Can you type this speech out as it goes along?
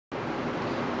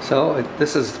So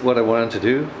this is what I wanted to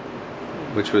do,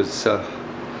 which was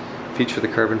feature the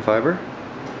carbon fiber.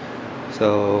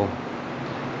 So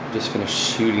just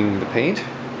finished shooting the paint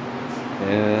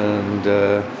and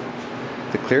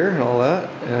the clear and all that,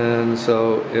 and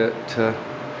so it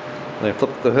when I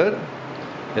flip the hood,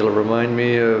 it'll remind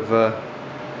me of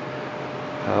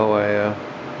how I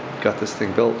got this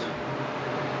thing built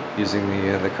using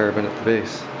the carbon at the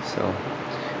base. So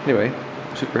anyway,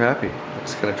 super happy.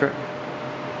 It's kind of trick.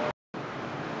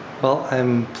 Well,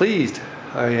 I'm pleased.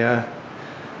 I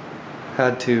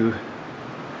had to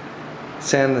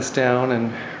sand this down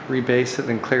and rebase it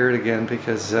and clear it again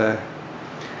because I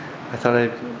thought I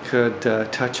could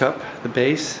touch up the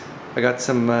base. I got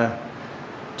some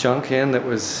junk in that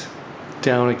was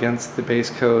down against the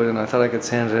base coat, and I thought I could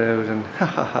sand it out, and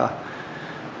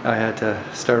I had to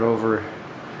start over,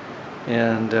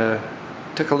 and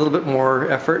took a little bit more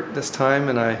effort this time,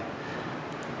 and I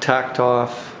tacked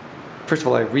off. First of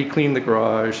all, I re-cleaned the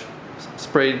garage,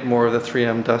 sprayed more of the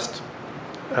 3M dust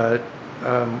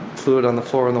fluid on the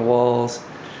floor and the walls,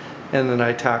 and then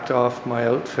I tacked off my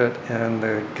outfit and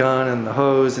the gun and the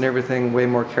hose and everything way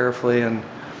more carefully, and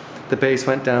the base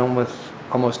went down with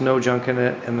almost no junk in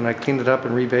it, and then I cleaned it up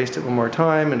and rebased it one more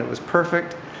time, and it was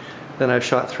perfect. Then I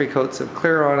shot 3 coats of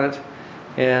clear on it,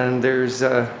 and there's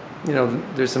you know,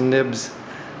 there's some nibs,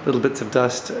 little bits of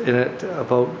dust in it,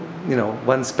 about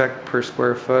 1 speck per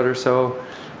square foot or so,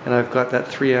 and I've got that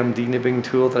 3M denibbing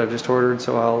tool that I've just ordered,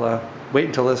 so I'll wait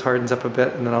until this hardens up a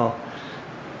bit, and then I'll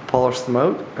polish them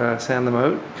out, sand them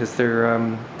out, because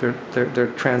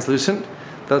they're translucent.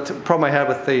 The problem I had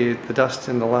with the dust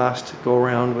in the last go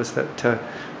around was that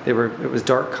it was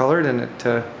dark colored, and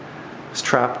it was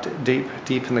trapped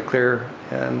deep in the clear,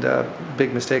 and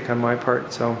big mistake on my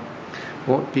part, so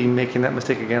won't be making that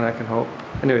mistake again, I can hope.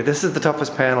 Anyway, this is the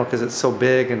toughest panel because it's so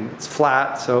big and it's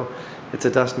flat, so it's a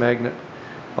dust magnet.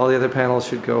 All the other panels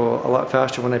should go a lot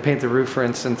faster. When I paint the roof, for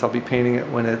instance, I'll be painting it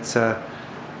when it's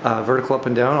vertical up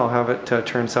and down. I'll have it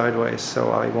turn sideways,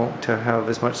 so I won't have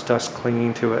as much dust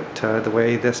clinging to it the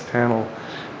way this panel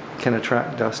can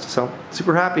attract dust. So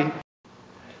super happy.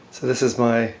 So this is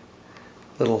my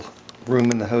little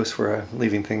room in the house where I'm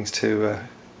leaving things to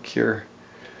cure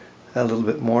a little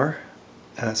bit more.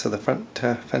 So the front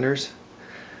fenders,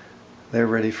 they're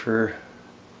ready for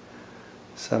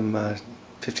some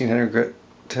 1500 grit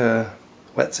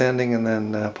wet sanding and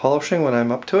then polishing when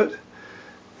I'm up to it.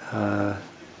 The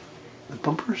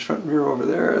bumpers, front and rear over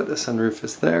there, the sunroof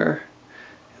is there,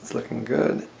 it's looking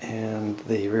good, and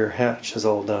the rear hatch is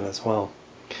all done as well.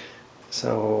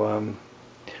 So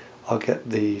I'll get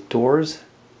the doors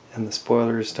and the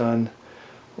spoilers done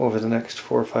over the next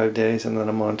 4 or 5 days, and then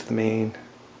I'm on to the main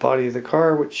body of the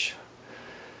car, which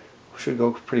should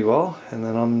go pretty well, and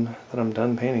then I'm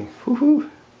done painting. Woohoo!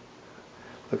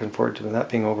 Looking forward to that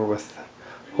being over with,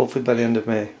 hopefully by the end of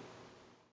May.